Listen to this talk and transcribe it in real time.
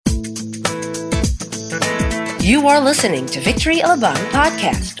You are listening to Victory Alabang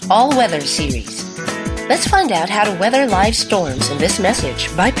Podcast, All-Weather Series. Let's find out how to weather live storms in this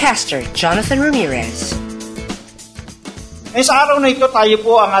message by Pastor Jonathan Ramirez. Sa araw na ito, tayo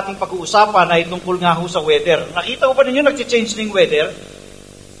po ang ating pag-uusapan ay tungkol nga ho sa weather. Nakita ko ba ninyo nag-change ng weather?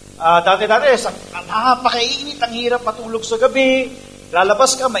 Dati-dati, napakainit, ang hirap matulog sa gabi.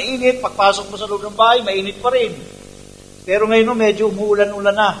 Lalabas ka, mainit. Pagpasok mo sa loob ng bahay, mainit pa rin. Pero ngayon, medyo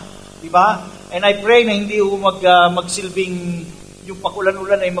umuulan-ulan na. Diba? And I pray na hindi magsilbing yung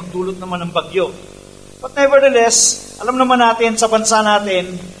pakulan-ulan ay magdulot naman ng bagyo. But nevertheless, alam naman natin sa bansa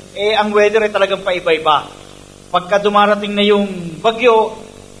natin, ang weather ay talagang paiba-iba. Pagka dumarating na yung bagyo,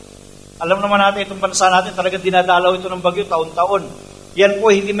 alam naman natin itong bansa natin talagang dinadalaw ito ng bagyo taon-taon. Yan po,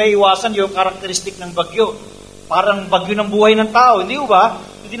 hindi may iwasan yung karakteristik ng bagyo. Parang bagyo ng buhay ng tao, hindi ba?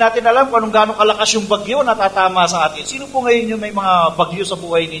 Hindi natin alam kung anong gano'ng kalakas yung bagyo na tatama sa atin. Sino po ngayon yung may mga bagyo sa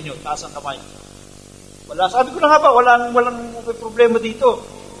buhay ninyo? Taas ang kamay. Wala. Sabi ko na nga ba, walang problema dito.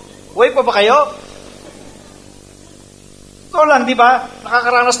 Buhay pa ba kayo? Ito lang, di ba?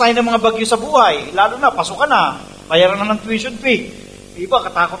 Nakakaranas tayo ng mga bagyo sa buhay. Lalo na, pasok ka na. Bayaran na ng tuition fee. Iba,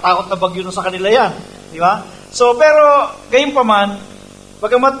 katakot-takot na bagyo na sa kanila yan. Di ba? So, pero, gayon pa man,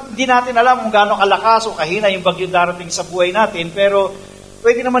 bagamat hindi natin alam kung gaano kalakas o kahina yung bagyo darating sa buhay natin, pero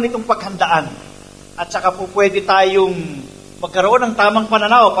pwede naman itong paghandaan. At saka po pwede tayong magkaroon ng tamang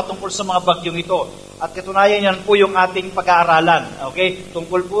pananaw patungkol sa mga bagyong ito. At katunayan yan po yung ating pag-aaralan. Okay?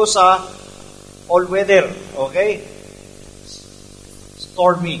 Tungkol po sa all weather. Okay?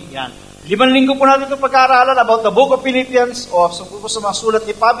 Stormy. Yan. 5 linggo po natin itong pag-aaralan about the book of Philippians o tungkol po sa mga sulat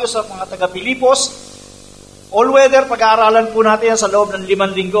ni Pablo sa mga taga-Pilipos. All weather, pag-aaralan po natin yan sa loob ng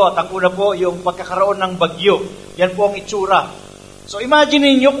 5 linggo. At ang una po, yung pagkakaroon ng bagyo. Yan po ang itsura. So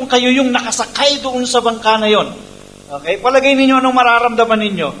imagine niyo kung kayo yung nakasakay doon sa bangka na yon. Okay? Palagay ninyo anong mararamdaman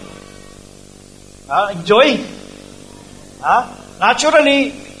ninyo. Enjoy.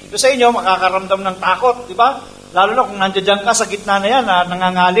 Naturally, ito sa inyo, makakaramdam ng takot, di ba? Lalo na kung nandiyan ka sa gitna na yan,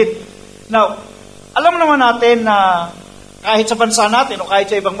 nangangalit. Now, alam naman natin na kahit sa bansa natin o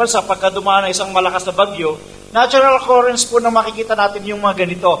kahit sa ibang bansa, pagka dumaan na isang malakas na bagyo, natural occurrence po na makikita natin yung mga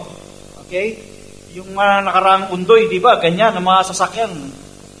ganito. Okay? Yung mga nakaraang undoy, di ba? Ganyan, ang mga sasakyan,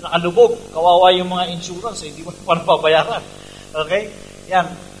 nakalubog. Kawawa yung mga insurance, hindi mo paano pabayaran. Okay? Yan,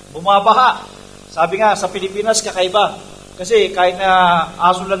 bumabaha. Sabi nga, sa Pilipinas, kakaiba. Kasi kahit na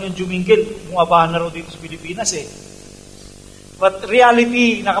aso lang yung jumingil, bumabaha na rin dito sa Pilipinas eh. But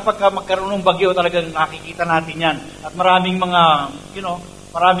reality, na kapag magkaroon ng bagyo, talagang nakikita natin yan. At maraming mga,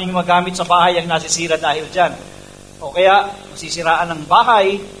 maraming magamit sa bahay ang nasisira dahil dyan. O kaya, masisiraan ng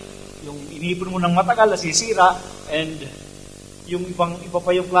bahay, yung inipon mo ng matagal, nasisira, and yung iba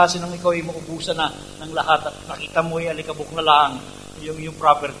pa yung klase ng ikaw ay maubusan na ng lahat at nakita mo yung alikabok na lang yung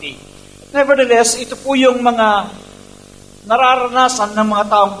property. Nevertheless, ito po yung mga nararanasan ng mga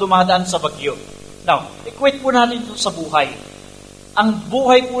taong dumadaan sa bagyo. Now, equate po natin ito sa buhay. Ang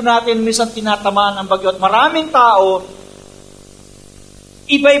buhay po natin minsan tinatamaan ng bagyo at maraming tao,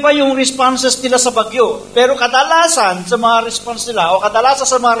 iba-iba yung responses nila sa bagyo. Pero kadalasan sa mga response nila o kadalasan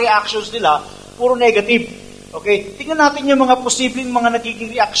sa mga reactions nila, puro negative. Okay? Tingnan natin yung mga posibleng mga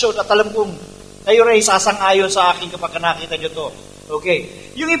nagiging reaction at alam kong kayo rin sasang-ayon sa akin kapag nakita nyo to. Okay?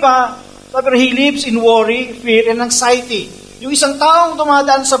 Yung iba, sabi, he lives in worry, fear, and anxiety. Yung isang taong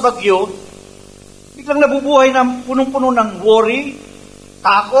dumadaan sa bagyo, biglang nabubuhay ng punong-puno ng worry,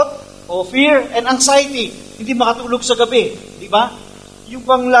 takot, o fear, and anxiety. Hindi makatulog sa gabi. Di ba? Yung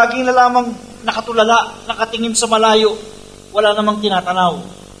bang laging na lamang nakatulala, nakatingin sa malayo, wala namang tinatanaw.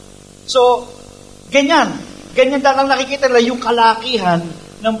 So, ganyan lang nakikita nila yung kalakihan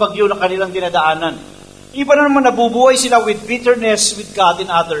ng bagyo na kanilang dinadaanan. Iba na naman nabubuhay sila with bitterness with God and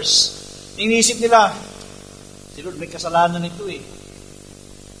others. Iniisip nila, si Lord, may kasalanan ito eh.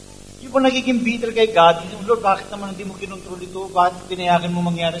 Yung ba nagiging bitter kay God, Lord, bakit naman hindi mo kinontrol ito? Bakit pinayagan mo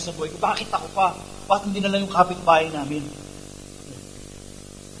mangyari sa buhay ko? Bakit ako pa? Bakit hindi na lang yung kapitbahay namin?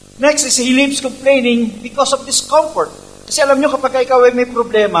 Next is he lives complaining because of discomfort. Kasi alam nyo, kapag ikaw ay may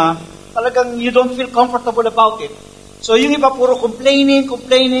problema, talagang you don't feel comfortable about it. So yung iba puro complaining,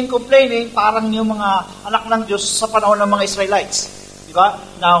 parang yung mga anak ng Diyos sa panahon ng mga Israelites. Diba?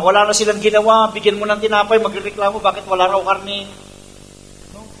 Na wala na silang ginawa, bigyan mo ng tinapay, magreklamo, bakit wala raw karne?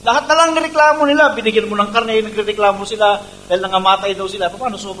 No? Lahat na lang nireklamo nila, binigyan mo ng karne, nagreklamo sila, dahil nangamatay daw sila.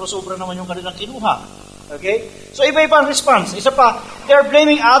 Paano? Sobra-sobra naman yung kanilang kinuha. Okay? So iba-iba ang response. Isa pa, they're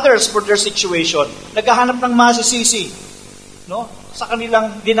blaming others for their situation. Naghahanap ng masisisi, no? Sa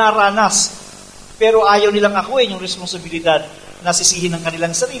kanilang dinaranas. Pero ayaw nilang akuin yung responsibilidad na sisihin ng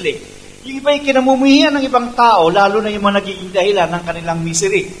kanilang sarili. Yung iba yung kinamumuhian ng ibang tao, lalo na yung mga nagiging dahilan ng kanilang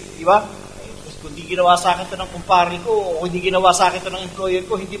misery. Di ba? Kung di ginawa sa akin ito ng kumpare ko, o hindi ginawa sa akin ito ng employer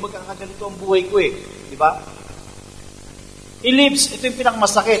ko, hindi magkakaganito ang buhay ko eh. Di ba? He lives, ito yung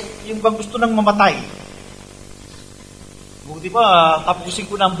pinakamasakit, yung bang gusto nang mamatay. Di ba, tapusin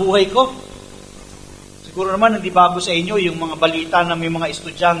ko na ang buhay ko. Siguro naman, hindi bago sa inyo yung mga balita na may mga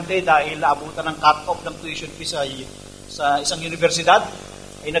estudyante dahil naabutan ng cut-off ng tuition fee sa isang universidad,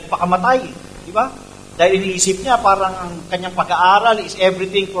 ay nagpakamatay. Di ba? Dahil iniisip niya, parang ang kanyang pag-aaral is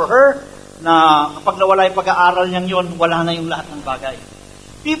everything for her, na kapag nawala yung pag-aaral niyang yun, wala na yung lahat ng bagay.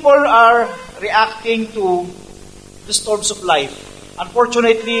 People are reacting to the storms of life.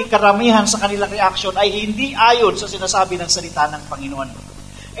 Unfortunately, karamihan sa kanilang reaction ay hindi ayon sa sinasabi ng salita ng Panginoon.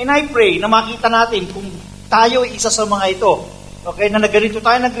 And I pray na makita natin kung tayo ay isa sa mga ito, okay, na ganito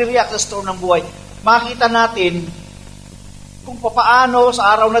tayo nagre-react sa storm ng buhay, makita natin kung paano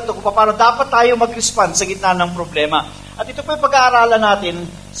sa araw na ito, kung paano dapat tayo mag-respond sa gitna ng problema. At ito po yung pag-aaralan natin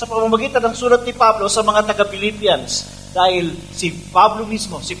sa pamamagitan ng sulat ni Pablo sa mga taga-Philippians. Dahil si Pablo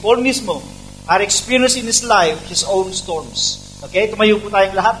mismo, si Paul mismo, are experiencing in his life his own storms. Okay, tumayo po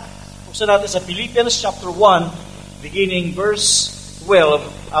tayong lahat. Buksan natin sa Philippians chapter 1, beginning verse 12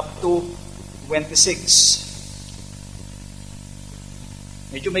 up to 26.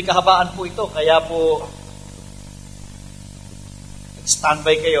 Medyo may kahabaan po ito, kaya po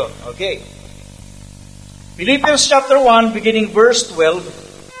standby kayo. Okay. Philippians chapter 1, beginning verse 12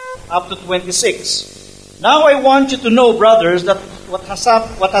 up to 26. Now I want you to know, brothers, that what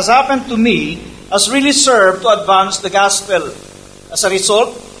has happened to me has really served to advance the gospel. As a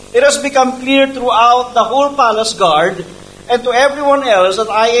result, it has become clear throughout the whole palace guard and to everyone else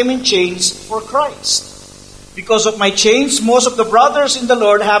that I am in chains for Christ. Because of my chains, most of the brothers in the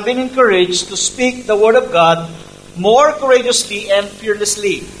Lord have been encouraged to speak the word of God more courageously and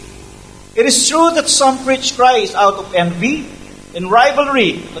fearlessly. It is true that some preach Christ out of envy and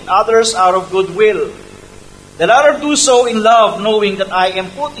rivalry, but others out of goodwill. The latter do so in love, knowing that I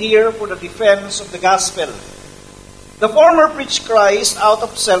am put here for the defense of the gospel. The former preach Christ out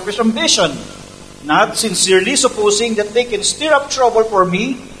of selfish ambition, not sincerely supposing that they can stir up trouble for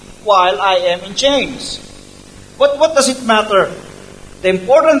me while I am in chains. But what does it matter? The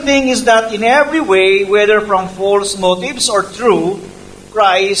important thing is that in every way, whether from false motives or true,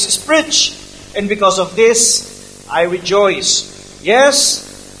 Christ is preached. And because of this, I rejoice. Yes,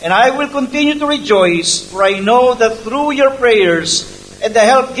 and I will continue to rejoice, for I know that through your prayers and the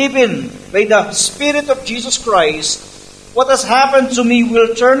help given by the Spirit of Jesus Christ, what has happened to me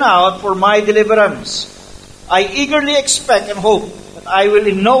will turn out for my deliverance. I eagerly expect and hope that I will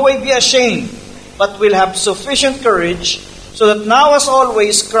in no way be ashamed, but will have sufficient courage, so that now as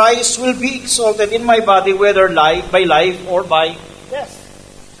always Christ will be exalted in my body, whether by life or by death.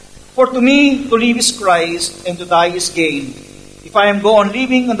 For to me, to live is Christ, and to die is gain. If I am go on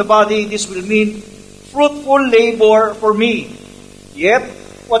living in the body, this will mean fruitful labor for me. Yet,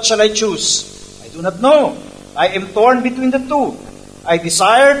 what shall I choose? I do not know. I am torn between the two. I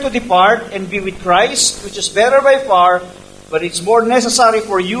desire to depart and be with Christ, which is better by far, but it's more necessary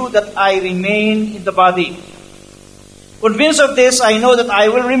for you that I remain in the body. Convinced of this, I know that I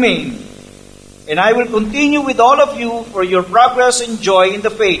will remain, and I will continue with all of you for your progress and joy in the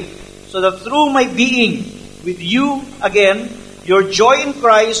faith, so that through my being with you again, your joy in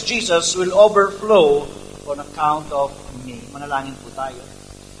Christ Jesus will overflow on account of me. Manalangin po tayo.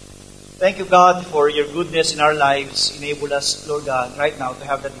 Thank you, God, for your goodness in our lives. Enable us, Lord God, right now to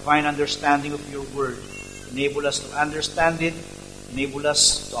have the divine understanding of your word. Enable us to understand it. Enable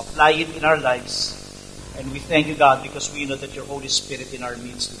us to apply it in our lives. And we thank you, God, because we know that your Holy Spirit in our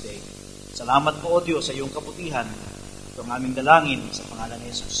midst today. Salamat po, O Diyos, sa iyong kabutihan. Ito ang aming dalangin sa pangalan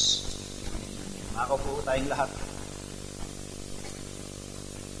ni Jesus. Mako po tayong lahat.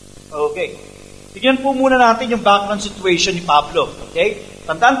 Okay. Tignan po muna natin yung background situation ni Pablo. Okay?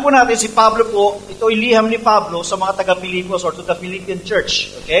 Tandaan po natin si Pablo po, ito ay liham ni Pablo sa mga taga-Pilipos or to the Philippian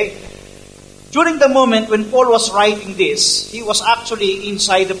church. Okay? During the moment when Paul was writing this, he was actually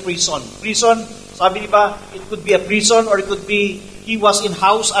inside the prison. Prison, sabi ba, it could be a prison or it could be he was in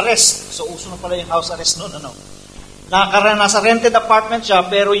house arrest. So, uso na pala yung house arrest noon. Nasa rented apartment siya,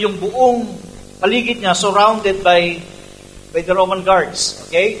 pero yung buong paligid niya surrounded by the Roman guards.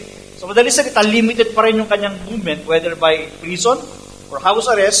 Okay? So, madali salita, limited pa rin yung kanyang movement, whether by prison or house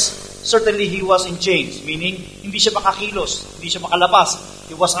arrest. Certainly he was in chains, meaning hindi siya makakilos, hindi siya makalabas.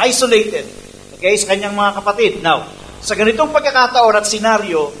 He was isolated, okay, sa kanyang mga kapatid. Now, sa ganitong pagkakataon at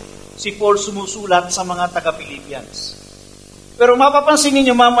senaryo, si Paul sumusulat sa mga taga-Philippians. Pero mapapansin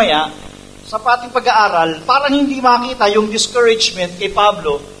niyo mamaya, sa pating pag-aaral, parang hindi makita yung discouragement kay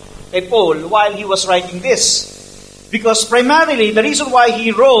Paul while he was writing this. Because primarily, the reason why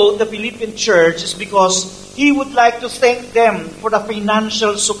he wrote the Philippian church is because he would like to thank them for the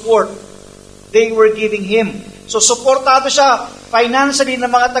financial support they were giving him. So, supportado siya financially ng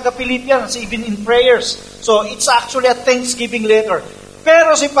mga taga-Philippians, even in prayers. So, it's actually a thanksgiving letter.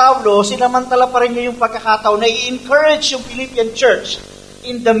 Pero si Pablo, sinamantala pa rin niya yung pagkakataon na i-encourage yung Philippian church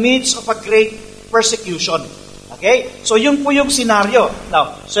in the midst of a great persecution. Okay? So, yun po yung senaryo.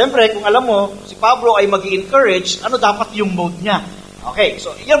 Now, siyempre, kung alam mo, si Pablo ay mag-i-encourage, ano dapat yung mode niya? Okay,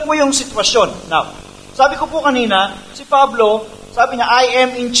 so, yan po yung sitwasyon. Now, sabi ko po kanina, si Pablo, sabi niya, I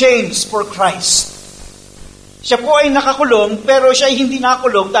am in chains for Christ. Siya po ay nakakulong, pero siya ay hindi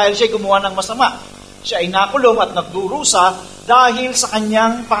nakakulong dahil siya ay gumawa ng masama. Siya ay nakulong at nagdurusa dahil sa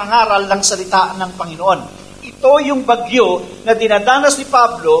kanyang pangaral ng salita ng Panginoon. Ito yung bagyo na dinadanas ni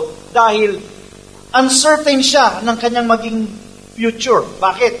Pablo dahil uncertain siya ng kanyang maging future.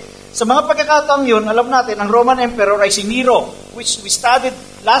 Bakit? Sa mga pagkakataong yun, alam natin, ang Roman Emperor ay si Nero, which we studied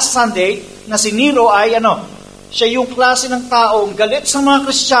last Sunday, na si Nero ay siya yung klase ng taong galit sa mga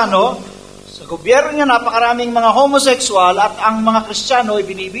Kristiyano. Sa gobyerno niya, napakaraming mga homosexual at ang mga Kristiyano ay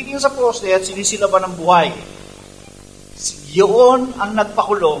binibitin sa poste at sinisilaban ng buhay. Yun ang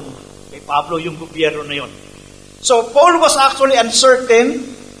nagpakulong kay Pablo, yung gobyerno na yun. So, Paul was actually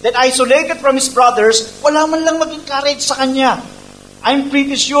uncertain, that isolated from his brothers, wala man lang mag-encourage sa kanya. I'm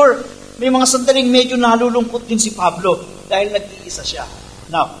pretty sure, may mga sandaling medyo nalulungkot din si Pablo dahil nag-iisa siya.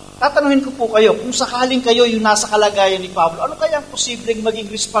 Now, tatanungin ko po kayo, kung sakaling kayo yung nasa kalagayan ni Pablo, ano kaya ang posibleng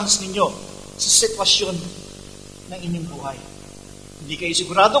maging response ninyo sa sitwasyon ng inyong buhay? Hindi kayo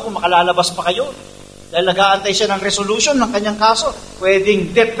sigurado kung makalalabas pa kayo dahil nag-aantay siya ng resolution ng kanyang kaso.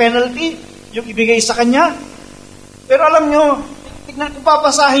 Pwedeng death penalty yung ibigay sa kanya. Pero alam nyo, kung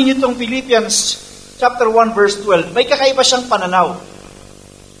papasahin niyo itong Philippians chapter 1 verse 12, may kakaiba siyang pananaw.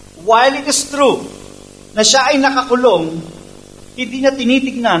 While it is true na siya ay nakakulong, hindi niya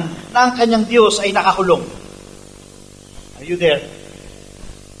tinitignan na ang kanyang Diyos ay nakakulong. Are you there?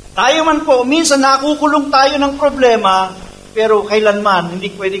 Tayo man po, minsan nakukulong tayo ng problema, pero kailanman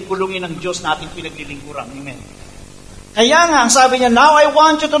hindi pwedeng kulungin ng Diyos na ating pinaglilingkuran. Amen. Kaya nga, ang sabi niya, now I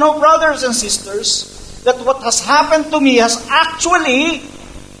want you to know, brothers and sisters, that what has happened to me has actually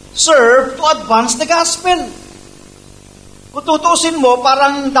served to advance the gospel. Kung tutusin mo,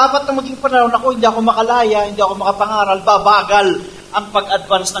 parang dapat na maging panahon ako, hindi ako makalaya, hindi ako makapangaral, babagal ang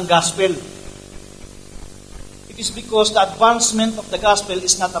pag-advance ng gospel. It is because the advancement of the gospel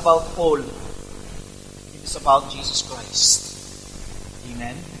is not about Paul. It is about Jesus Christ.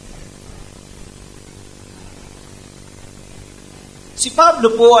 Amen? Si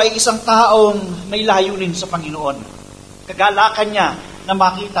Pablo po ay isang taong may layunin sa Panginoon. Kagalakan niya na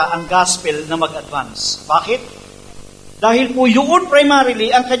makita ang gospel na mag-advance. Bakit? Dahil po yun primarily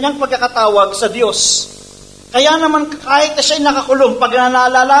ang kanyang pagkakatawag sa Diyos. Kaya naman kahit na siya nakakulong, pag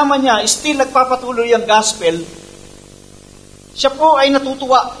nalalaman niya, still nagpapatuloy ang gospel, siya po ay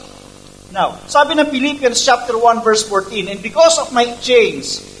natutuwa. Now, sabi ng Philippians chapter 1 verse 14, and because of my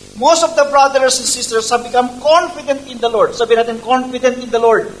chains, most of the brothers and sisters have become confident in the Lord. Sabi natin, confident in the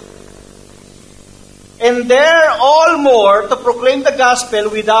Lord. And dare all more to proclaim the gospel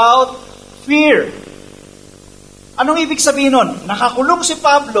without fear. Anong ibig sabihin nun? Nakakulong si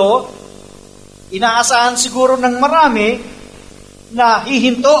Pablo, inaasahan siguro ng marami na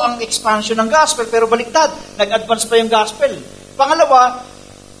hihinto ang expansion ng gospel, pero baliktad, nag-advance pa yung gospel. Pangalawa,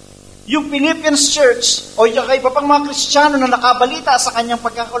 yung Philippians church o yung iba pang mga Kristiyano na nakabalita sa kanyang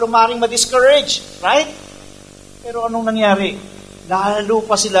pagkakalumaring ma-discourage, right? Pero anong nangyari? Lalo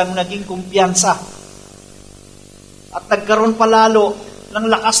pa silang naging kumpiyansa at nagkaroon palalo ng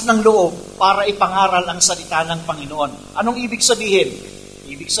lakas ng loob para ipangaral ang salita ng Panginoon. Anong ibig sabihin?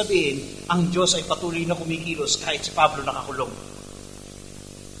 Ibig sabihin, ang Diyos ay patuloy na kumikilos kahit si Pablo nakakulong.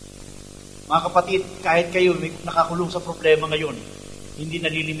 Mga kapatid, kahit kayo nakakulong sa problema ngayon, hindi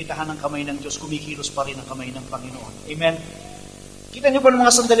nalilimitahan ng kamay ng Diyos, kumikilos pa rin ang kamay ng Panginoon. Amen? Kita niyo ba ng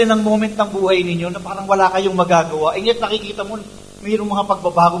mga sandali ng moment ng buhay ninyo na parang wala kayong magagawa, and yet nakikita mo mayroong mga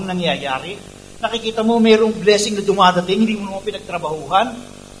pagbabagong nangyayari? Nakikita mo mayroong blessing na dumadating, hindi mo naman pinagtrabahuhan?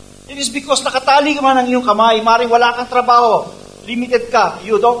 It is because nakatali ka man ang iyong kamay, maring wala kang trabaho, limited ka,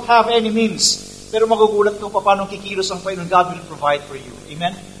 you don't have any means, pero magugulat ka pa paano kikilos ang Panginoon. God will provide for you.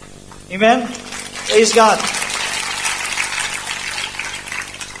 Amen? Amen? Praise God.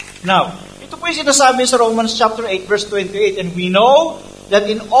 Now, ito po yung sinasabi sa Romans chapter 8, verse 28, and we know that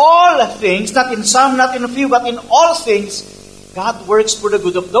in all things, not in some, not in a few, but in all things, God works for the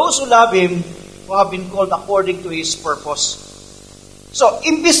good of those who love Him, who have been called according to His purpose. So,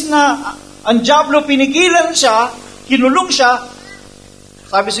 imbis na ang diablo pinigilan siya, kinulong siya,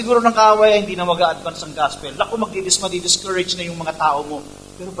 Sabi siguro ng kaaway, hindi na mag-a-advance ang gospel. Naku, madi-discourage na yung mga tao mo.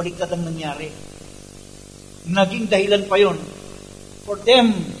 Pero baliktad ang nangyari. Naging dahilan pa yon for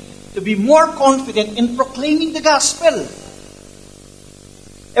them to be more confident in proclaiming the gospel.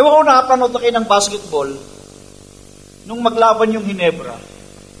 Ewan ko, nakapanood na kayo ng basketball nung maglaban yung Ginebra.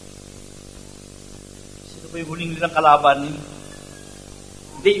 Sino ba yung huling nilang kalaban?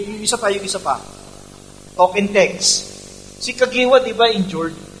 Hindi, yung isa pa. Talk and text. Si Kagiwa, di ba,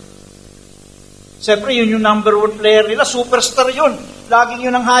 injured? Siyempre, yun yung number 1 player nila. Superstar yun. Laging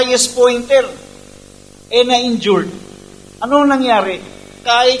yun ang highest pointer. Na-injured. Ano nangyari?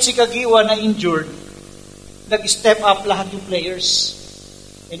 Kahit si Kagiwa na injured, nag-step up lahat yung players.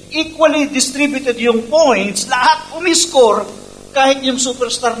 And equally distributed yung points, lahat umiscore, kahit yung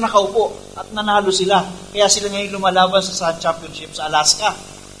superstar nakaupo. At nanalo sila. Kaya sila ngayon lumalaban sa Sun Championship sa Alaska.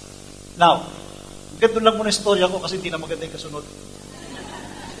 Now, ganito lang muna istorya ko kasi hindi na maganda yung kasunod.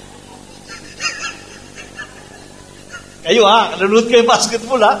 Kayo kalulunod kayo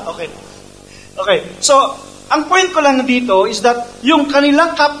basketball Okay. So, ang point ko lang dito is that yung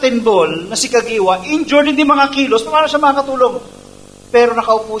kanilang captain ball na si Kagiwa, injured, hindi makakilos, paano siya makakatulong? Pero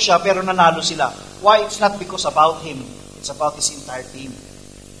nakaupo siya, pero nanalo sila. Why? It's not because about him. It's about his entire team.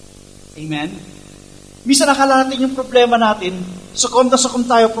 Amen? Minsan nakala natin yung problema natin, sukom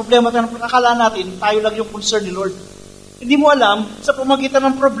tayo, problema tayo, nakala natin, tayo lang yung concern ni Lord. Hindi mo alam, sa pamagitan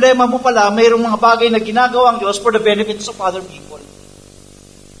ng problema mo pala, mayroong mga bagay na ginagawa ang Diyos for the benefits of other people.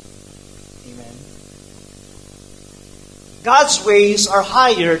 Amen. God's ways are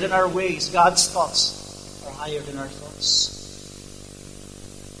higher than our ways. God's thoughts are higher than our thoughts.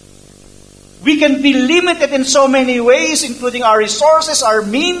 We can be limited in so many ways, including our resources, our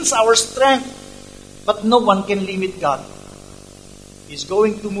means, our strength. But no one can limit God. He's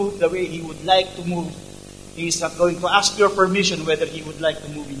going to move the way He would like to move. He's not going to ask your permission whether He would like to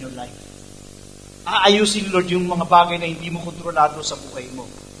move in your life. Aayusin, Lord, yung mga bagay na hindi mo kontrolado sa buhay mo.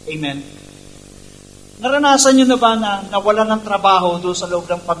 Amen. Naranasan nyo na ba na nawalan ng trabaho doon sa loob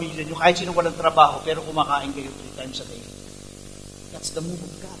ng pamilya nyo, kahit sino walang trabaho, pero kumakain kayo 3 times a day? That's the move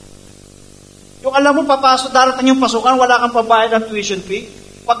of God. Yung alam mo, papasok, darating yung pasukan, wala kang pabayad ng tuition fee,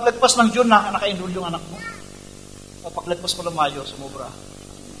 paglagpas ng June, naka-enroll yung anak mo. O paglagpas mo ng Mayo, sumubra.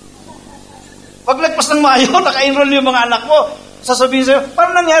 Paglagpas ng Mayo, naka-enroll yung mga anak mo. Sasabihin sa'yo,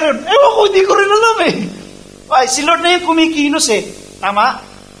 paano nangyari yun? Ewan ko, hindi ko rin alam Ay, si Lord na yung kumikilos Tama?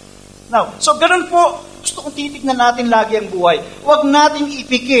 Now, so ganun po, gusto kong titignan natin lagi ang buhay. Huwag nating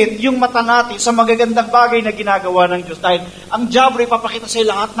ipikit yung mata natin sa magagandang bagay na ginagawa ng Diyos. Dahil ang diablo ipapakita sa'yo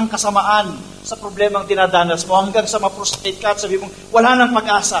lahat ng kasamaan sa problemang dinadanas mo hanggang sa ma-frustrate ka at sabi mo, wala nang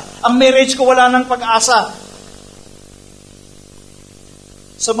pag-asa. Ang marriage ko wala nang pag-asa.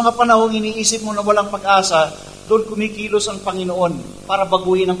 Sa mga panahong iniisip mo na walang pag-asa, doon kumikilos ang Panginoon para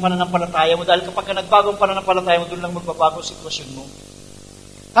baguhin ang pananampalataya mo. Dahil kapag nagbago ang pananampalataya mo, doon lang magbabago ang sitwasyon mo.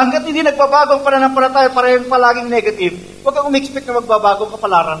 Hanggat hindi nagbabago ang pananampalataya, parehong palaging negative, huwag kang umexpect na magbabago ang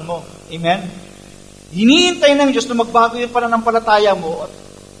kapalaran mo. Amen? Hinihintay ng Diyos na magbago yung pananampalataya mo at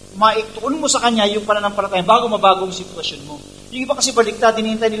maituon mo sa Kanya yung pananampalataya bago mabago ang sitwasyon mo. Yung iba kasi baliktad,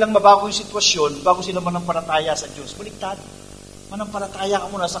 hinihintay nilang mabago yung sitwasyon bago sila manampalataya sa Diyos. Baliktad. Manampalataya ka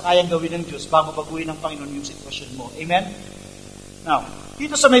muna sa kayang gawin ng Diyos bago baguhin ng Panginoon yung sitwasyon mo. Amen? Now,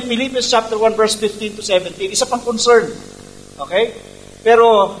 dito sa may Philippians chapter 1 verse 15 to 17, isa pang concern. Okay?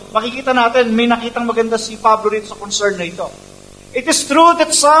 Pero makikita natin, may nakitang maganda si Pablo rito sa concern na ito. It is true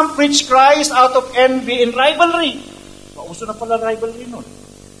that some preach Christ out of envy and rivalry. Mauso na pala rivalry nun.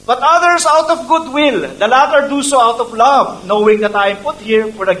 But others out of goodwill. The latter do so out of love, knowing that I am put here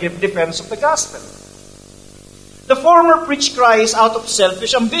for the defense of the gospel. The former preach Christ out of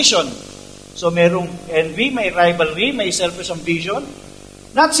selfish ambition. So merong envy, may rivalry, may selfish ambition.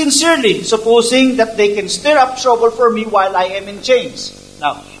 Not sincerely, supposing that they can stir up trouble for me while I am in chains.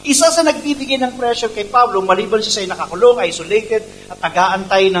 Now, isa sa nagbibigay ng pressure kay Pablo, maliban siya sa nakakulong, isolated, at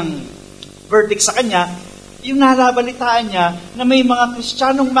nag-aantay ng verdict sa kanya, yung nalabalitaan niya na may mga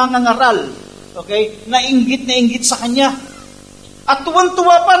Kristiyanong mangangaral, okay, na inggit sa kanya. At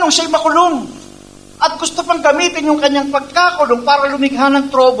tuwan-tuwa pa nung siya'y makulong. At gusto pang gamitin yung kanyang pagkakulong para lumikha ng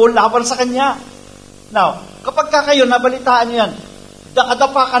trouble laban sa kanya. Now, kapag kayo nabalitaan niyo yan,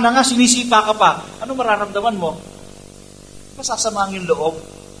 dakadapa ka na nga, sinisipa ka pa, ano mararamdaman mo? Masasamang yung loob.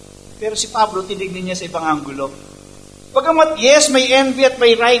 Pero si Pablo, tinignan niya sa ibang anggulo. Pagamat, yes, may envy at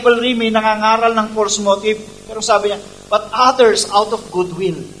may rivalry, may nangangaral ng false motive, pero sabi niya, but others out of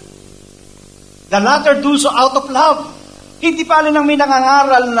goodwill. The latter do so out of love. Hindi pa rin ang may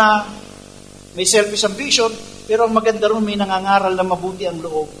nangangaral na may selfish ambition, pero ang maganda rin may nangangaral na mabuti ang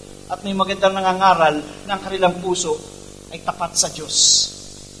loob, at may magandang nangangaral na ang kanilang puso ay tapat sa Diyos.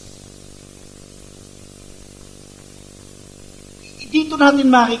 dito natin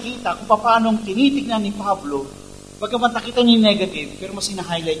makikita kung paano tinitignan ni Pablo, bagaman nakita niya yung negative, pero mas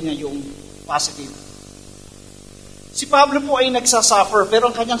ina-highlight niya yung positive. Si Pablo po ay nagsasuffer, pero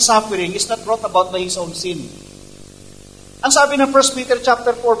ang kanyang suffering is not brought about by his own sin. Ang sabi ng 1 Peter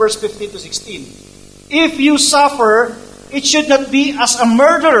chapter 4, verse 15 to 16, if you suffer, it should not be as a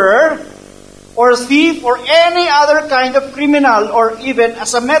murderer, or thief, or any other kind of criminal, or even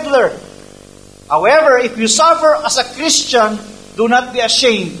as a meddler. However, if you suffer as a Christian, do not be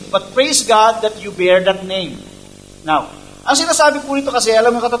ashamed, but praise God that you bear that name. Now, ang sinasabi po nito kasi,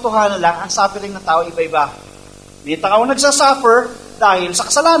 alam mo katotohanan lang, ang suffering ng tao iba-iba. May tao nagsasuffer dahil sa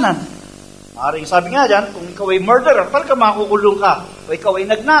kasalanan. Maring sabi nga dyan, kung ikaw ay murderer, parang makukulong ka. O ikaw ay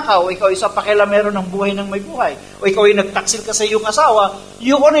nagnakaw, o ikaw ay sa pakialamero ng buhay ng may buhay. O ikaw ay nagtaksil ka sa iyong asawa,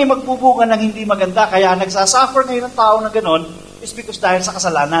 yun ay magbubunga ng hindi maganda. Kaya nagsasuffer ngayon ng tao na ganon is because dahil sa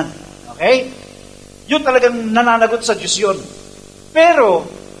kasalanan. Okay? Yun talagang nananagot sa Diyos yun. Pero,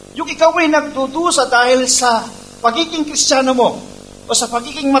 yung ikaw ay nagdudusa dahil sa pagiging Kristiyano mo, o sa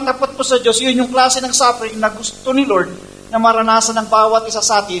pagiging matapat po sa Diyos, yun yung klase ng suffering na gusto ni Lord na maranasan ng bawat isa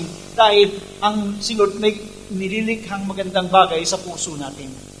sa atin dahil ang si Lord may nililikhang magandang bagay sa puso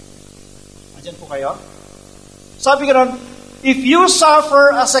natin. Andiyan po kayo? Sabi ganoon, if you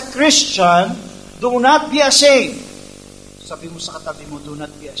suffer as a Christian, do not be ashamed. Sabi mo sa katabi mo, do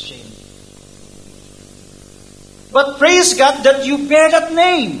not be ashamed. But praise God that you bear that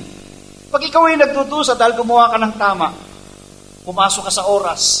name. Pag ikaw ay nagdudusa dahil gumawa ka ng tama, pumasok ka sa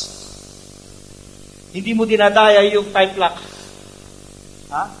oras, hindi mo dinadaya yung time clock.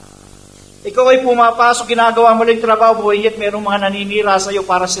 Ha? Ikaw ay pumapasok, ginagawa mo lang yung trabaho mo, yet mayroong mga naninira sa iyo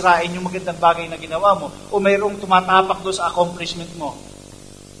para sirain yung magandang bagay na ginawa mo, o mayroong tumatapak doon sa accomplishment mo.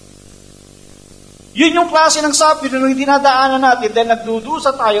 Yun yung klase ng suffering na hindi dinadaanan natin dahil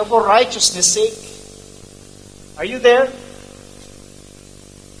nagdudusa tayo for righteousness sake. Are you there?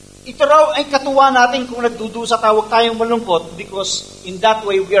 Ito raw ay katuwa natin kung nagdudusa tayo, huwag tayong malungkot because in that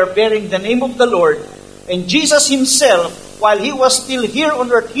way we are bearing the name of the Lord. And Jesus Himself, while He was still here on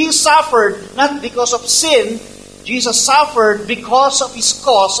earth, He suffered not because of sin. Jesus suffered because of His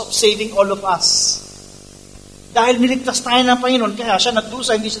cause of saving all of us. Dahil niligtas tayo ng Panginoon, kaya siya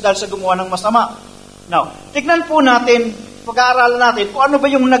nagdusa, hindi siya dahil sa gumawa ng masama. Now, tignan po natin, pag-aaralan natin, kung ano ba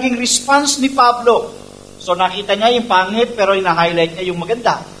yung naging response ni Pablo. So nakita niya yung pangit, pero ina-highlight niya yung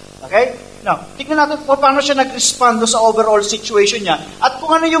maganda. Okay? Now, tignan natin kung paano siya nag-respond sa overall situation niya at kung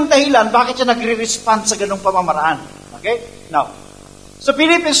ano yung dahilan, bakit siya nagre-respond sa ganung pamamaraan. Okay? Now, sa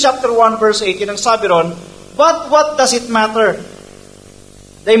Philippians chapter 1 verse 18, ang sabi ron, but what does it matter?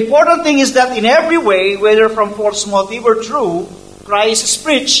 The important thing is that in every way, whether from false motive or true, Christ is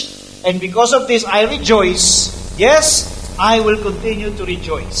preached, and because of this I rejoice. Yes, I will continue to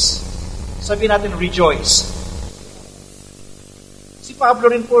rejoice. Sabihin natin, rejoice. Si Pablo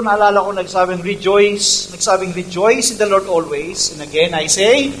rin po, naalala ko, nagsabing rejoice in the Lord always. And again, I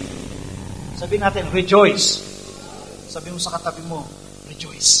say, sabihin natin, rejoice. Sabi mo sa katabi mo,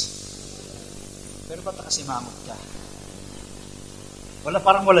 rejoice. Pero ba't kasi mamot ka?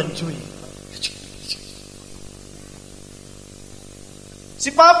 Parang walang joy. Si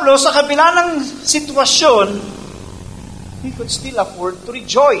Pablo, sa kabila ng sitwasyon, he could still afford to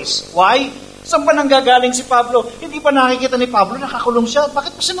rejoice. Why? Saan ba nanggagaling si Pablo? Hindi pa nakikita ni Pablo, nakakulong siya.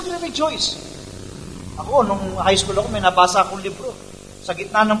 Bakit pa siya magre-rejoice? Ako, nung high school ako, may nabasa akong libro. Sa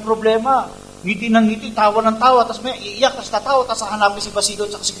gitna ng problema, ngiti ng ngiti, tawa ng tawa, tapos may iiyak, tapos tatawa, tapos hanapin si Basilio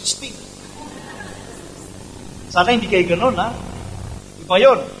at si Crispin. Sana hindi kayo ganun, ha? Iba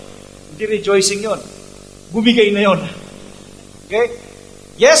yun. Hindi rejoicing yun. Bumigay na yun. Okay?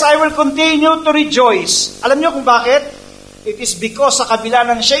 Yes, I will continue to rejoice. Alam niyo kung bakit? It is because sa kabila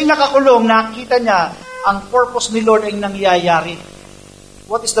ng siya'y nakakulong, nakita niya ang purpose ni Lord ay nangyayari.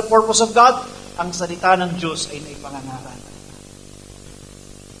 What is the purpose of God? Ang salita ng Diyos ay naipangangaral.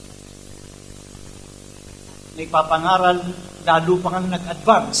 Naipapangaral, lalo pang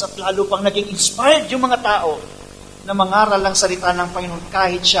nag-advance at lalo pang naging inspired yung mga tao na mangaral ang salita ng Panginoon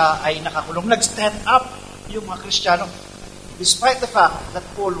kahit siya ay nakakulong. Nag-stand up yung mga Kristiyano despite the fact that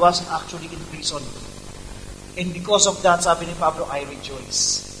Paul was actually in prison. And because of that, sabi ni Pablo, I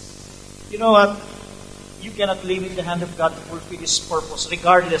rejoice. You know what? You cannot limit the hand of God to fulfill His purpose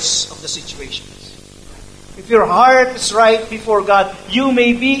regardless of the situations. If your heart is right before God, you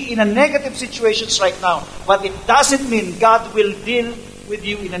may be in a negative situations right now, but it doesn't mean God will deal with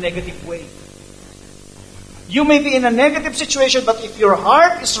you in a negative way. You may be in a negative situation, but if your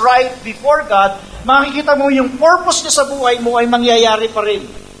heart is right before God, makikita mo yung purpose niya sa buhay mo ay mangyayari pa rin.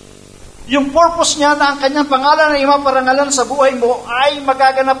 Yung purpose niya na ang kanyang pangalan na imaparangalan sa buhay mo ay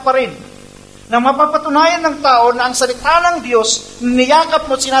magaganap pa rin. na mapapatunayan ng tao na ang salita ng Diyos,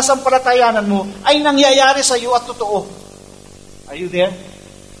 niyakap mo at sinasampalatayanan mo, ay nangyayari sa iyo at totoo. Are you there?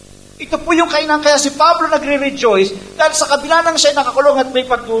 Ito po yung kainan kaya si Pablo nagre-rejoice dahil sa kabila ng siya nakakulong at may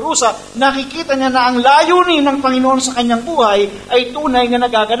pagdurusa, nakikita niya na ang layunin ng Panginoon sa kanyang buhay ay tunay na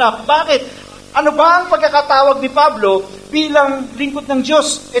nagaganap. Bakit? Ano ba ang pagkakatawag ni Pablo bilang lingkod ng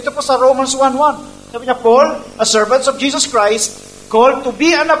Diyos? Ito po sa Romans 1:1. Sabi niya, Paul, a servant of Jesus Christ, called to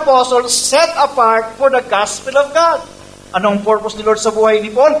be an apostle, set apart for the gospel of God. Anong purpose ni Lord sa buhay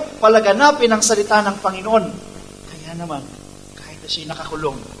ni Paul? Palaganapin ang salita ng Panginoon. Kaya naman, kahit na siya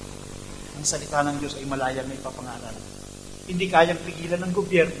nakakulong, ang salita ng Diyos ay malayang may papangalan. Hindi kayang pigilan ng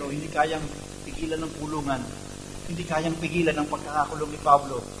gobyerno, hindi kayang pigilan ng pulungan, hindi kayang pigilan ng pagkakakulong ni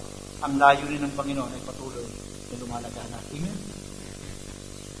Pablo. Ang layunin ng Panginoon ay patuloy na lumalaganap. Amen?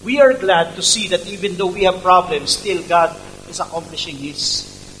 We are glad to see that even though we have problems, still God is accomplishing His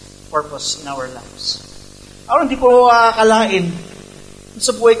purpose in our lives. Ako hindi ko akalain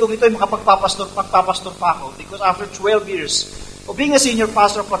sa buhay kong ito ay magpapastor pa ako because after 12 years of being a senior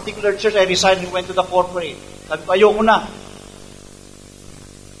pastor of a particular church, I resigned and went to the corporate. Sabi ko, ayoko na.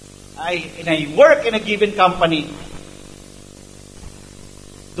 And I work in a given company.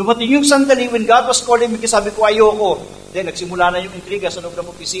 Dumating yung sandali when God was calling me, sabi ko, ayoko. Then, nagsimula na yung intriga sa loob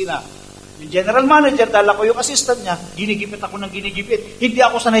ng opisina. Yung general manager, dahil ako yung assistant niya, ginigipit ako ng ginigipit. Hindi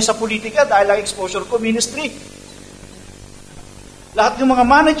ako sanay sa politika dahil ang exposure ko, ministry. Lahat ng mga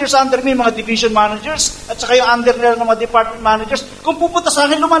managers under me, mga division managers, at saka yung under nila ng mga department managers, kung pupunta sa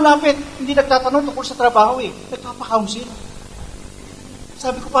akin, lumalapit. Hindi nagtatanong tungkol sa trabaho Nagpapa-counsel.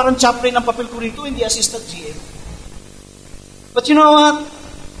 Sabi ko, parang chaplain ang papel ko rito, hindi assistant GM. But you know what?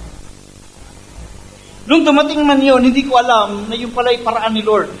 Nung dumating man yun, hindi ko alam na yung pala ay paraan ni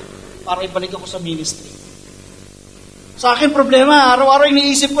Lord para ibalik ako sa ministry. Sa akin problema, araw-araw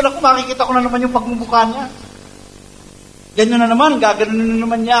iniisip ko na kung makikita ko na naman yung pagmumukha niya. Ganyan na naman, gaganon na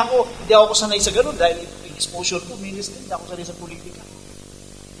naman niya ako. Hindi ako sanay sa ganun dahil exposure ko, ministry, hindi ako sanay sa politika.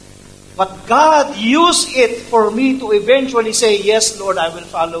 But God used it for me to eventually say, yes, Lord, I will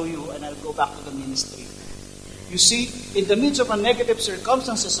follow you and I'll go back to the ministry. You see, in the midst of a negative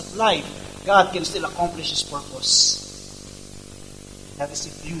circumstances of life, God can still accomplish His purpose. That is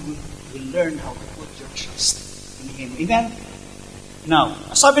if you will learn how to put your trust in Him. Amen? Now,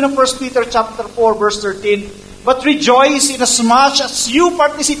 sabi ng 1 Peter chapter 4, verse 13, but rejoice inasmuch as you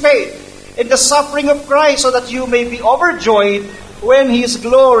participate in the suffering of Christ so that you may be overjoyed when His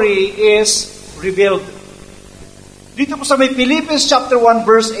glory is revealed. Dito po sa may Philippians chapter 1,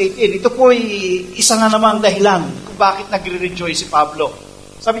 verse 18, ito po ay isa na namang dahilan kung bakit nagre-rejoice si Pablo.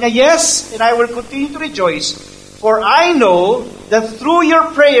 Sabi niya, yes, and I will continue to rejoice, for I know that through your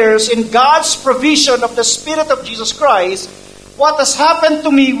prayers and God's provision of the Spirit of Jesus Christ, what has happened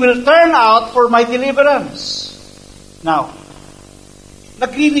to me will turn out for my deliverance. Now,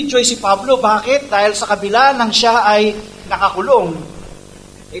 nagre-rejoice si Pablo. Bakit? Dahil sa kabila ng siya ay nakakulong,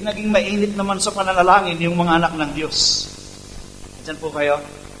 ay naging mainit naman sa pananalangin yung mga anak ng Diyos. Diyan po kayo.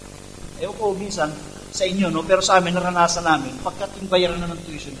 Ewan ko minsan, sa inyo, no? Pero sa amin, naranasan namin, pagkat yung bayaran na ng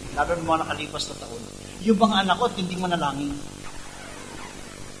tuition, lalo ng mga nakalipas na taon, yung mga anak ko, hindi manalangin.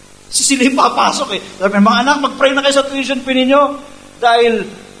 Sila yung papasok Sabi, mga anak, mag-pray na kayo sa tuition fee ninyo dahil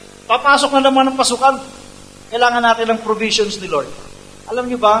papasok na naman ng pasukan. Kailangan natin ng provisions ni Lord.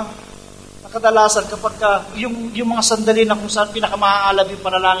 Alam niyo ba, nakadalasan kapag yung mga sandali na kung saan pinakamahaalab yung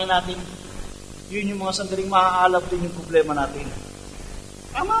panalangin natin, yun yung mga sandaling mahaalab din yung problema natin.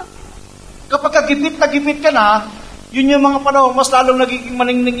 Tama. Kapag gipit na gipit ka na, yun yung mga panahon, mas lalong nagiging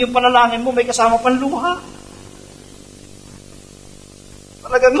maningning yung panalangin mo, may kasama pang luha.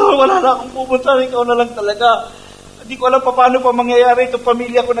 Talagang, wala na akong pupunta, ikaw na lang talaga. Hindi ko alam paano pa mangyayari itong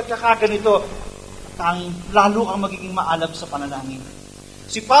pamilya ko nagkakaganito. Tanging, lalo ang magiging maalab sa panalangin.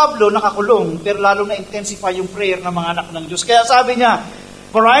 Si Pablo nakakulong, pero lalo na intensify yung prayer ng mga anak ng Diyos. Kaya sabi niya,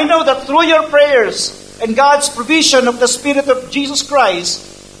 for I know that through your prayers and God's provision of the Spirit of Jesus Christ,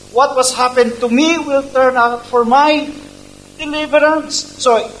 what was happened to me will turn out for my deliverance.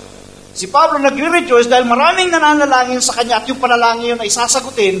 So, si Pablo nagre-rejoice dahil maraming nananalangin sa kanya at yung panalangin yun ay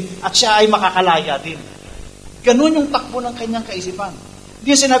sasagutin at siya ay makakalaya din. Ganun yung takbo ng kanyang kaisipan.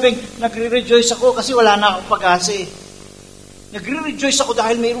 Hindi sinabing, nagre-rejoice ako kasi wala na akong pag-asa Nagre-rejoice ako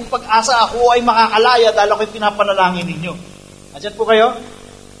dahil mayroong pag-asa ako ay makakalaya dahil ako yung pinapanalangin ninyo. Adyan po kayo?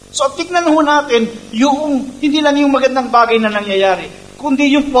 So, tignan ho natin yung, hindi lang yung magandang bagay na nangyayari,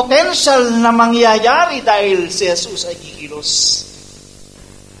 kundi yung potential na mangyayari dahil si Jesus ay kikilos.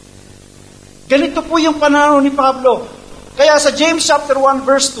 Ganito po yung pananaw ni Pablo. Kaya sa James chapter 1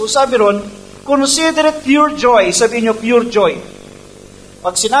 verse 2, sabi ron, consider it pure joy. Sabi niyo, pure joy.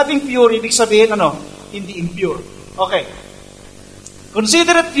 Pag sinabing pure, ibig sabihin hindi impure. Okay.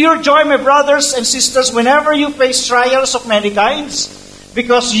 Consider it pure joy, my brothers and sisters, whenever you face trials of many kinds,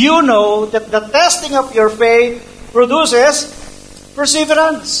 because you know that the testing of your faith produces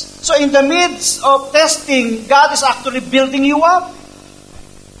perseverance. So in the midst of testing, God is actually building you up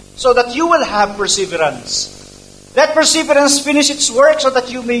so that you will have perseverance. Let perseverance finish its work so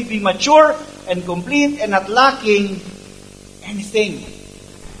that you may be mature and complete and not lacking anything.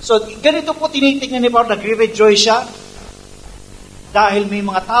 So ganito po tinitingnan ni Paul, nagre-rejoice siya dahil may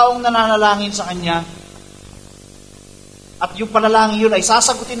mga taong nananalangin sa kanya at yung panalangin yun ay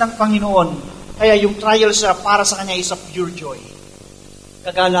sasagutin ng Panginoon. Kaya yung trial siya para sa kanya is a pure joy.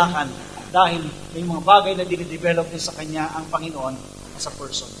 Kagalakan dahil may mga bagay na dinidevelop din sa kanya ang Panginoon as a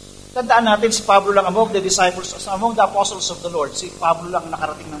person. Tandaan natin, si Pablo lang among the disciples, among the apostles of the Lord, si Pablo lang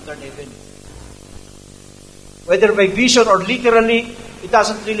nakarating ng third heaven. Whether by vision or literally, it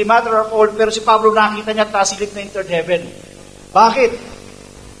doesn't really matter at all, pero si Pablo nakita niya at nasilip na yung third heaven. Bakit?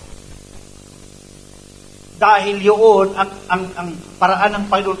 Dahil yun ang paraan ng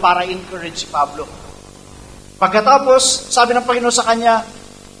Panginoon para encourage si Pablo. Pagkatapos, sabi ng Panginoon sa kanya,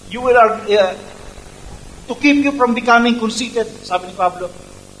 you will to keep you from becoming conceited, sabi ni Pablo.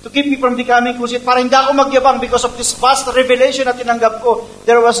 To keep me from becoming conceited, para hindi ako magyabang because of this vast revelation na tinanggap ko,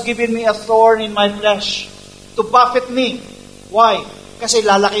 there was given me a thorn in my flesh to buffet me. Why? Kasi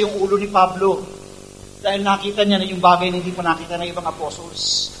lalaki yung ulo ni Pablo. Dahil nakita niya na yung bagay na hindi pa nakita ng ibang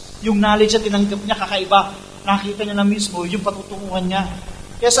apostles. Yung knowledge na tinanggap niya, kakaiba. Nakita niya na mismo yung patutunguhan niya.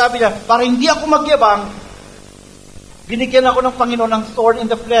 Kaya sabi niya, para hindi ako magyabang, binigyan ako ng Panginoon ng thorn in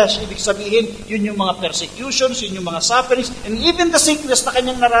the flesh. Ibig sabihin, yun yung mga persecutions, yun yung mga sufferings, and even the sickness na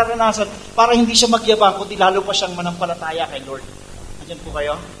kanyang nararanasan para hindi siya magyabang, kundi lalo pa siyang manampalataya kay Lord. Nandiyan po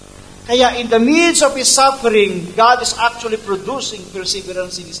kayo? Kaya in the midst of his suffering, God is actually producing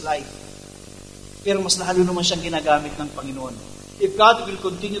perseverance in his life. Pero mas lalo naman siyang ginagamit ng Panginoon. If God will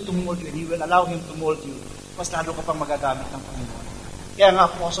continue to mold you and He will allow Him to mold you, mas lalo ka pang magagamit ng Panginoon. Kaya nga,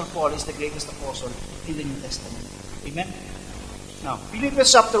 Apostle Paul is the greatest apostle in the New Testament. Amen? Now,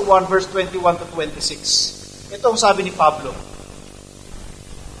 Philippians chapter 1, verse 21 to 26. Ito ang sabi ni Pablo.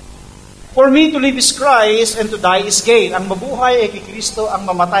 For me to live is Christ and to die is gain. Ang mabuhay ay kay Kristo, ang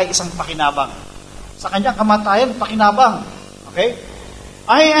mamatay isang pakinabang. Sa kanyang kamatayan, pakinabang. Okay?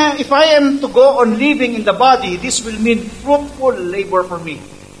 If I am to go on living in the body, this will mean fruitful labor for me.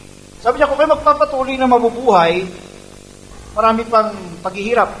 Sabi niya, kung kayo magpapatuloy na mabubuhay, marami pang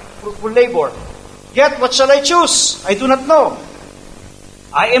paghihirap, fruitful labor. Yet, what shall I choose? I do not know.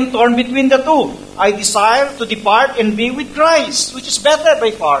 I am torn between the two. I desire to depart and be with Christ, which is better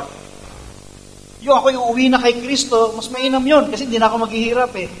by far. Yung ako yung uwi na kay Kristo, mas mainam yun, kasi hindi na ako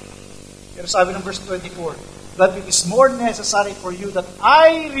maghihirap eh. Pero sabi ng verse 24, but it is more necessary for you that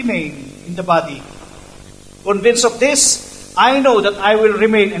I remain in the body. Convinced of this, I know that I will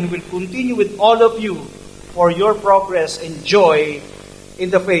remain and will continue with all of you for your progress and joy in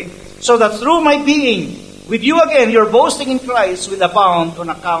the faith, so that through my being with you again, your boasting in Christ will abound on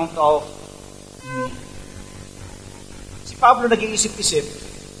account of me. Si Pablo nag-iisip-isip,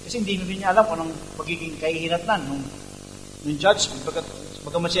 kasi hindi niya alam kung anong magiging kahihinatnan nung judgment.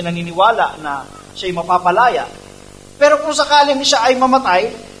 Bagamat siya naniniwala na siya'y mapapalaya. Pero kung sakaling siya ay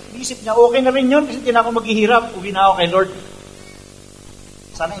mamatay, isip niya, okay na rin yun kasi hindi na ako maghihirap, uwi na ako kay Lord.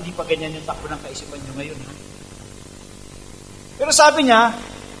 Sana hindi pa ganyan yung takbo ng kaisipan niyo ngayon. Ha? Pero sabi niya,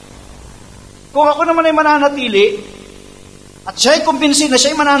 kung ako naman ay mananatili, at siya ay kumbinsin na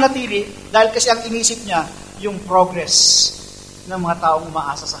siya ay mananatili, dahil kasi ang inisip niya, yung progress ng mga taong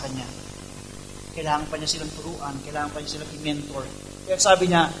umaasa sa kanya. Kailangan pa niya silang turuan, kailangan pa niya silang i-mentor. Kaya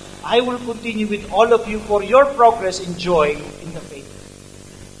sabi niya, I will continue with all of you for your progress and joy in the faith.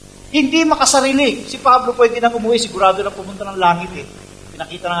 Hindi makasarili. Si Pablo pwede nang umuwi, sigurado na pumunta ng langit eh.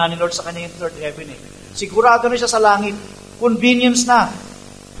 Pinakita na nga ni Lord sa kanya yung third heaven eh. Sigurado na siya sa langit. Convenience na.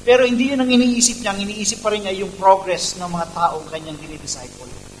 Pero hindi yun ang iniisip niya. Ang iniisip pa rin niya yung progress ng mga taong kanyang dinidisciple.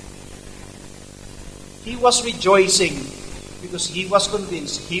 He was rejoicing because he was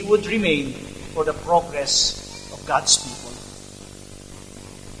convinced he would remain for the progress of God's people.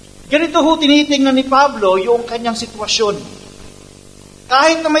 Ganito ho tinitingnan ni Pablo yung kanyang sitwasyon.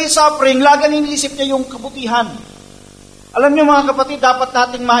 Kahit na may suffering, lagi iniisip niya yung kabutihan. Alam niyo mga kapatid, dapat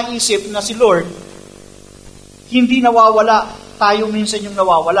nating maisip na si Lord hindi nawawala. Tayo minsan yung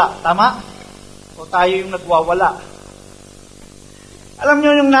nawawala. Tama? O tayo yung nagwawala. Alam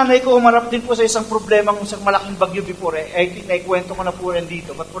niyo yung nanay ko humarap din po sa isang problema ng isang malaking bagyo before. I think naikwento ko na po rin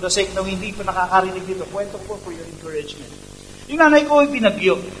dito. But for the sake na hindi pa nakakarinig dito, kwento ko for your encouragement. Yung nanay ko ay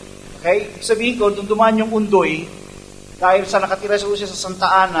binagyo. Okay? Sabihin ko, dumaan yung undoy, Dahil sa nakatira siya sa Santa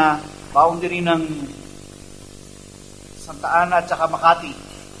Ana, boundary ng Santa Ana at saka Makati.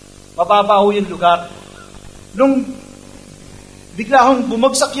 Mababa ho yung lugar. Nung bigla hong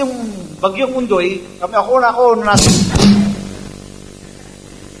bumagsak yung bagyong Undoy, ako nasa...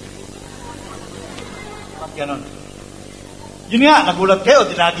 At ganon. Yun nga, nagulat kayo,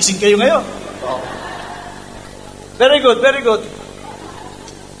 dinagising kayo ngayon. Very good, very good.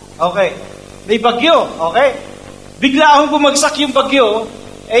 Okay. May bagyo, okay? Bigla akong bumagsak yung bagyo,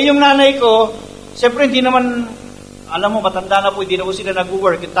 yung nanay ko, siyempre hindi naman, alam mo, matanda na po, hindi na po sila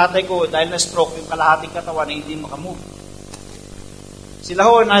nag-work. Yung tatay ko, dahil na-stroke, yung kalahating katawan na hindi makamove. Sila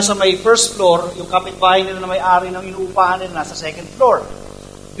ho, nasa may first floor, yung kapitbahay nila na may-ari ng inuupahan nila, nasa second floor.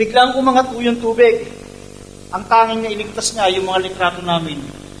 Biglang umangat po yung tubig. Ang tanging niya, iligtas niya yung mga litrato namin.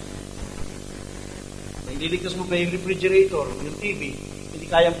 Ililigtas mo ba yung refrigerator, yung TV? Hindi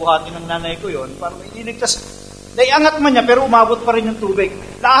kayang buhatin ng nanay ko yon. Parang ililigtas. Naiangat man niya, pero umabot pa rin yung tubig.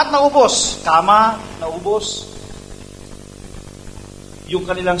 Lahat naubos. Kama, naubos. Yung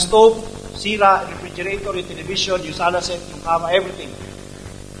kanilang stove, sira, refrigerator, yung television, yung sala set, yung kama, everything.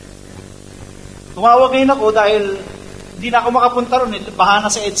 Tumawag ngayon ako dahil hindi na ako makapunta ron. Baha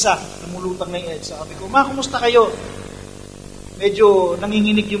na sa EDSA. Lumulutang na yung EDSA. Sabi ko, Ma, kumusta kayo? Medyo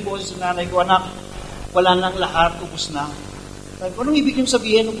nanginginig yung boses ng nanay ko, anak, wala nang lahat, ubus na. Sabi ko, anong ibig yung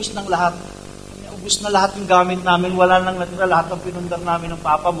sabihin, ubus ng lahat? Ubus na lahat yung gamit namin, wala nang natira, lahat ng pinundar namin ng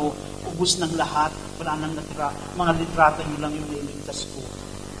papa mo, ubus ng lahat, wala nang natira. Mga litrato nyo lang yung nailigtas ko.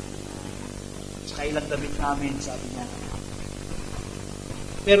 Saka ilang damit namin, sabi niya.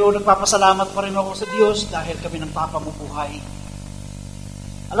 Pero nagpapasalamat pa rin ako sa Diyos dahil kami ng papa mo buhay.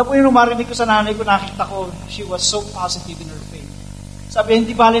 Alam po yung marinig ko sa nanay ko, nakita ko, she was so positive in her faith. Sabi,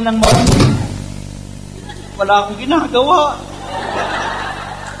 hindi bali ng mga wala akong ginagawa.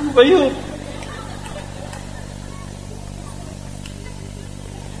 Ano ba yun?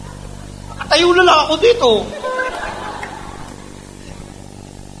 Nakatayo na lang ako dito.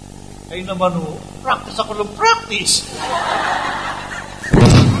 Ay naman practice ako ng practice.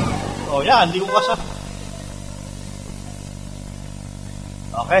 Yan, hindi ko kasama.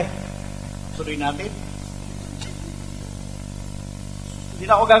 Okay. Tuloy natin. Hindi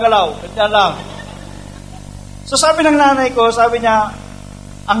na ako gagalaw. Kanya lang. So sabi ng nanay ko, sabi niya,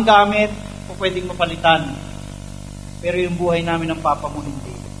 ang gamit po pwedeng mapalitan. Pero yung buhay namin ng papa mo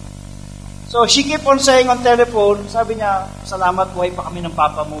hindi. So she kept on saying on telephone, sabi niya, salamat, buhay pa kami ng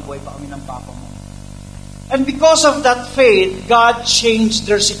papa mo, buhay pa kami ng papa mo. And because of that faith, God changed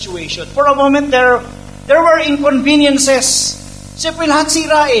their situation. For a moment, there were inconveniences. Siyempre, lahat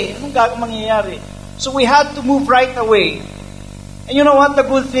sira Anong mangyayari? So we had to move right away. And you know what, the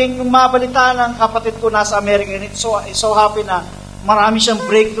good thing, yung mabalita ng kapatid ko nasa Amerika, and it's so happy na marami siyang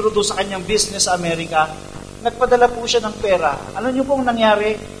breakthrough doon sa kanyang business sa Amerika, nagpadala po siya ng pera. Ano niyo pong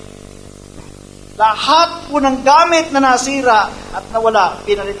nangyari? Lahat po ng gamit na nasira at nawala,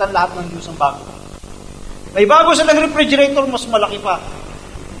 pinalitan lahat ng Diyos ang bago. May bago silang refrigerator, mas malaki pa.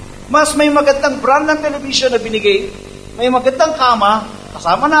 Mas may magandang brand ng television na binigay, may magandang kama,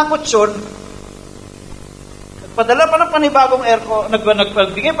 kasama na kutsyon, padala pa ng panibagong aircon,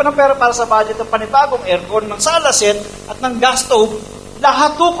 nagbigay pa ng pera para sa budget ng panibagong aircon, ng sala set at ng gas stove,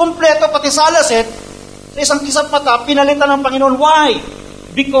 lahat to kompleto, pati sala set, sa isang kisap mata, pinalitan ng Panginoon. Why?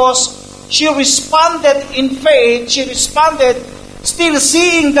 Because she responded in faith, she responded still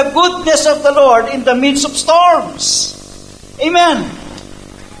seeing the goodness of the Lord in the midst of storms. Amen.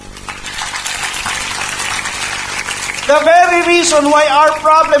 The very reason why our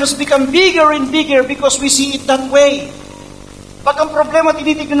problems become bigger and bigger because we see it that way. Pag ang problema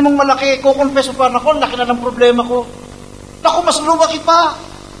tinitignan mong malaki, kukonfess mo pa, naku, laki na ng problema ko. Naku, mas lumaki pa.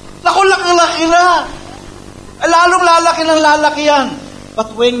 Naku, laki na. Lalong lalaki yan.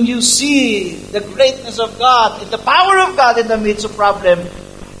 But when you see the greatness of God and the power of God in the midst of problem,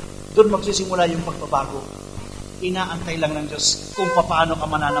 doon magsisimula yung pagbabago. Inaantay lang ng Diyos kung paano ka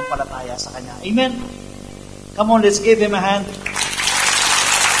mananampalataya sa Kanya. Amen? Come on, let's give Him a hand.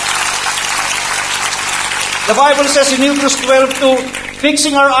 The Bible says in Hebrews 12:2,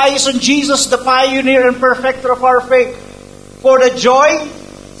 fixing our eyes on Jesus, the pioneer and perfecter of our faith. For the joy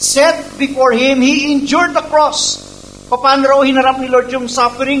set before Him, He endured the cross. Paano raw hinarap ni Lord yung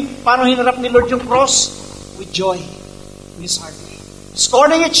suffering? Paano hinarap ni Lord yung cross? With joy in His heart.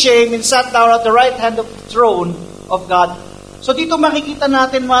 Scorning its shame and sat down at the right hand of the throne of God. So dito makikita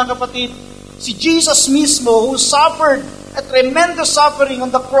natin mga kapatid, si Jesus mismo who suffered a tremendous suffering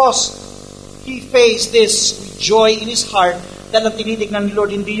on the cross, He faced this with joy in His heart dahil ang tinitignan ni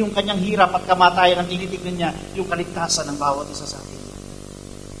Lord hindi yung kanyang hirap at kamatayan, ang tinitignan niya yung kaligtasan ng bawat isa sa atin.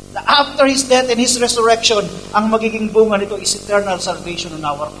 Na after His death and His resurrection, ang magiging bunga nito is eternal salvation on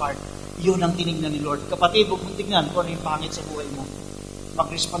our part. Yun ang tinignan ni Lord. Kapatid, huwag mong tignan kung ano yung pangit sa buhay mo.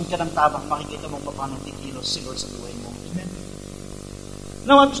 Mag-respond ka ng tabang, makikita mo paano tikilos si Lord sa buhay mo. Amen?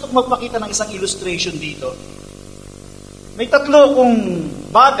 Now, gusto ko magpakita ng isang illustration dito. May tatlo kong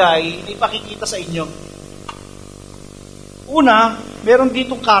bagay na ipakikita sa inyo. Una, meron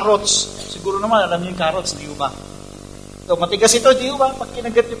ditong carrots. Siguro naman, alam niyo yung carrots, di ba? So, matigas ito, di ba? Pag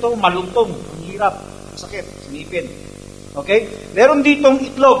kinagat ito, malutong, ang hirap, sakit, sinipin. Okay? Meron ditong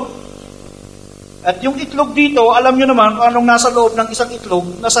itlog. At yung itlog dito, alam nyo naman kung anong nasa loob ng isang itlog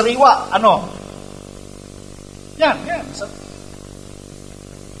na sariwa. Ano? Yan.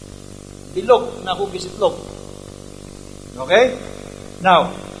 Bilog na hugis itlog. Okay? Now,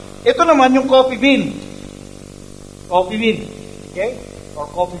 ito naman yung coffee bean. Coffee bean. Okay? Or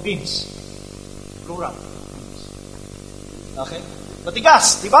coffee beans. Plural. Okay?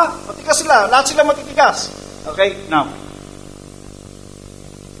 Matigas, di ba? Matigas sila. Lahat sila matitigas. Okay? Now,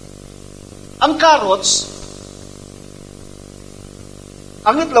 ang carrots,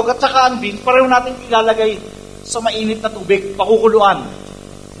 ang itlog at saka ang bean, pareho natin ilalagay sa mainit na tubig, pakukuluan.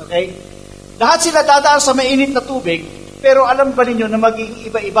 Okay? Lahat sila dadaan sa mainit na tubig, pero alam ba ninyo na magiging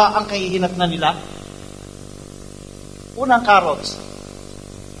iba-iba ang kahihinatnan nila? Unang carrots.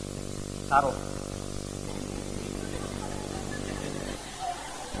 Carrot.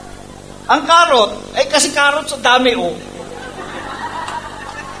 Ang carrot, ay kasi carrots ang dami oh.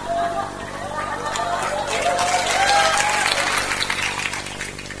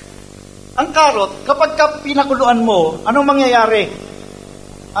 Ang carrot, kapag pinakuluan mo, anong mangyayari?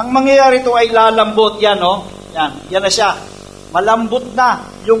 Ang mangyayari ito ay lalambot. Yan, oh. Yan na siya. Malambot na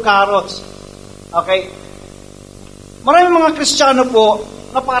yung carrots. Okay? Maraming mga Kristiyano po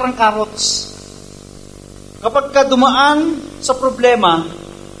na parang carrots. Kapag ka dumaan sa problema,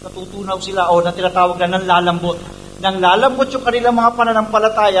 natutunaw sila o na tinatawag na ng lalambot. Nang lalambot yung kanilang mga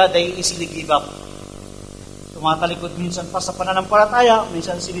pananampalataya, they easily give up. Tumatalikod minsan pa sa pananampalataya,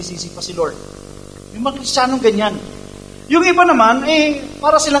 minsan sinisisi pa si Lord. Yung mga Kristiyanong ganyan. Yung iba naman,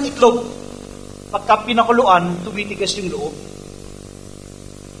 para silang itlog. Pagka pinakuluan, tumitigas yung loob.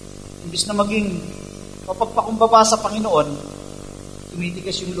 Imbis na maging mapagpakumbaba sa Panginoon,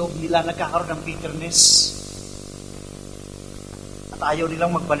 tumitigas yung loob nila, nagkakaroon ng bitterness. At ayaw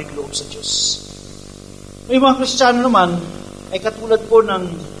nilang magbalik loob sa Diyos. May mga Kristiyano naman, ay katulad po ng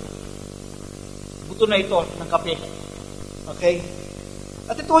buto na ito ng kape. Okay?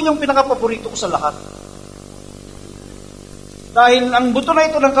 At ito yung pinaka-paborito ko sa lahat. Dahil ang buto na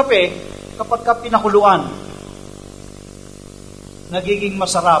ito ng kape, kapag ka pinakuluan, nagiging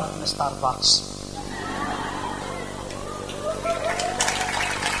masarap na Starbucks.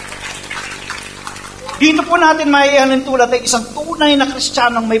 Dito po natin maiihanin tulad ay isang tunay na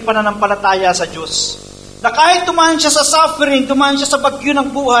Kristiyanong may pananampalataya sa Diyos. Na kahit dumaan siya sa suffering, dumaan siya sa bagyo ng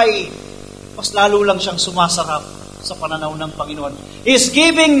buhay, mas lalo lang siyang sumasarap sa pananaw ng Panginoon. He is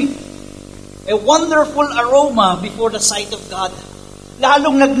giving a wonderful aroma before the sight of God.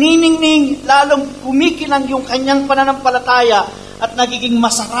 Lalong nagniningning, lalong kumikinang yung kanyang pananampalataya at nagiging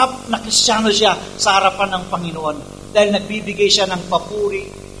masarap na Kristiyano siya sa harapan ng Panginoon. Dahil nagbibigay siya ng papuri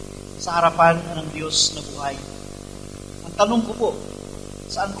sa harapan ng Diyos na buhay. Ang tanong ko po,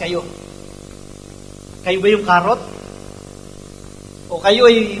 saan kayo? Kayo ba yung karot? O kayo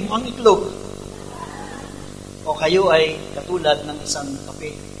ay mukhang itlog? O kayo ay katulad ng isang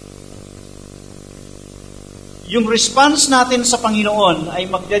kape? Yung response natin sa Panginoon ay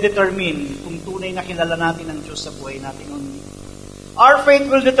magdedetermine kung tunay na kilala natin ang Diyos sa buhay natin only. Our faith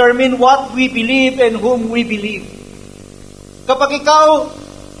will determine what we believe and whom we believe. Kapag ikaw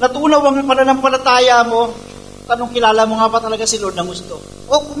natunaw ang pananampalataya mo, tanong kilala mo nga ba talaga si Lord ng gusto?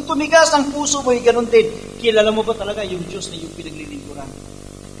 O kung tumigas ang puso mo, ganun din, kilala mo ba talaga yung Diyos na yung pinaglilingkuran?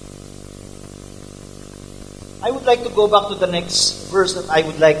 I would like to go back to the next verse that I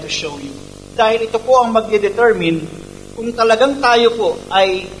would like to show you. Dahil ito po ang mag-determine kung talagang tayo po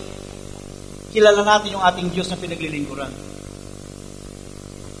ay kilala natin yung ating Diyos na pinaglilingkuran.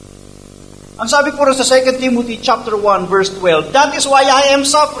 Ang sabi po rin sa 2 Timothy chapter 1 verse 12, that is why I am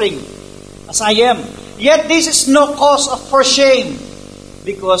suffering as I am. Yet this is no cause for shame,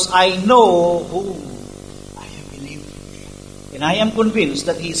 because I know whom I have believed. And I am convinced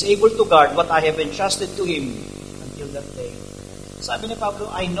that He is able to guard what I have entrusted to Him until that day. Sabi ni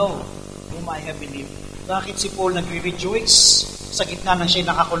Pablo, I know whom I have believed. Bakit si Paul nagre-rejoice sa gitna ng siya'y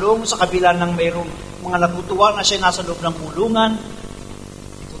nakakulong, sa kabila ng mayroong mga natutuwa na siya nasa loob ng kulungan?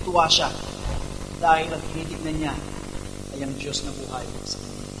 Tutuwa siya dahil ang tinitignan niya ay ang Diyos na buhay sa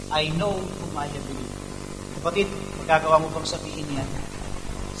kanya. I know whom I have believed. Kapatid, magagawa mo bang sabihin niya?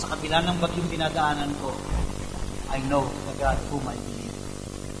 Sa kabila ng bagyong dinadaanan ko, I know the God whom I believe.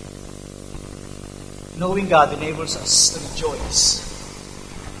 Knowing God enables us to rejoice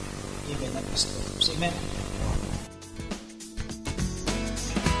even at the storms. Amen.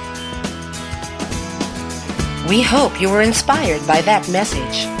 We hope you were inspired by that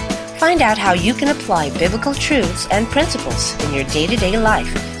message. Find out how you can apply biblical truths and principles in your day-to-day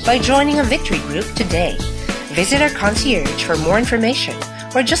life by joining a Victory group today. Visit our concierge for more information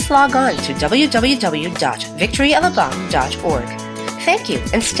or just log on to www.victoryalabang.org. Thank you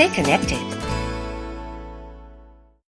and stay connected.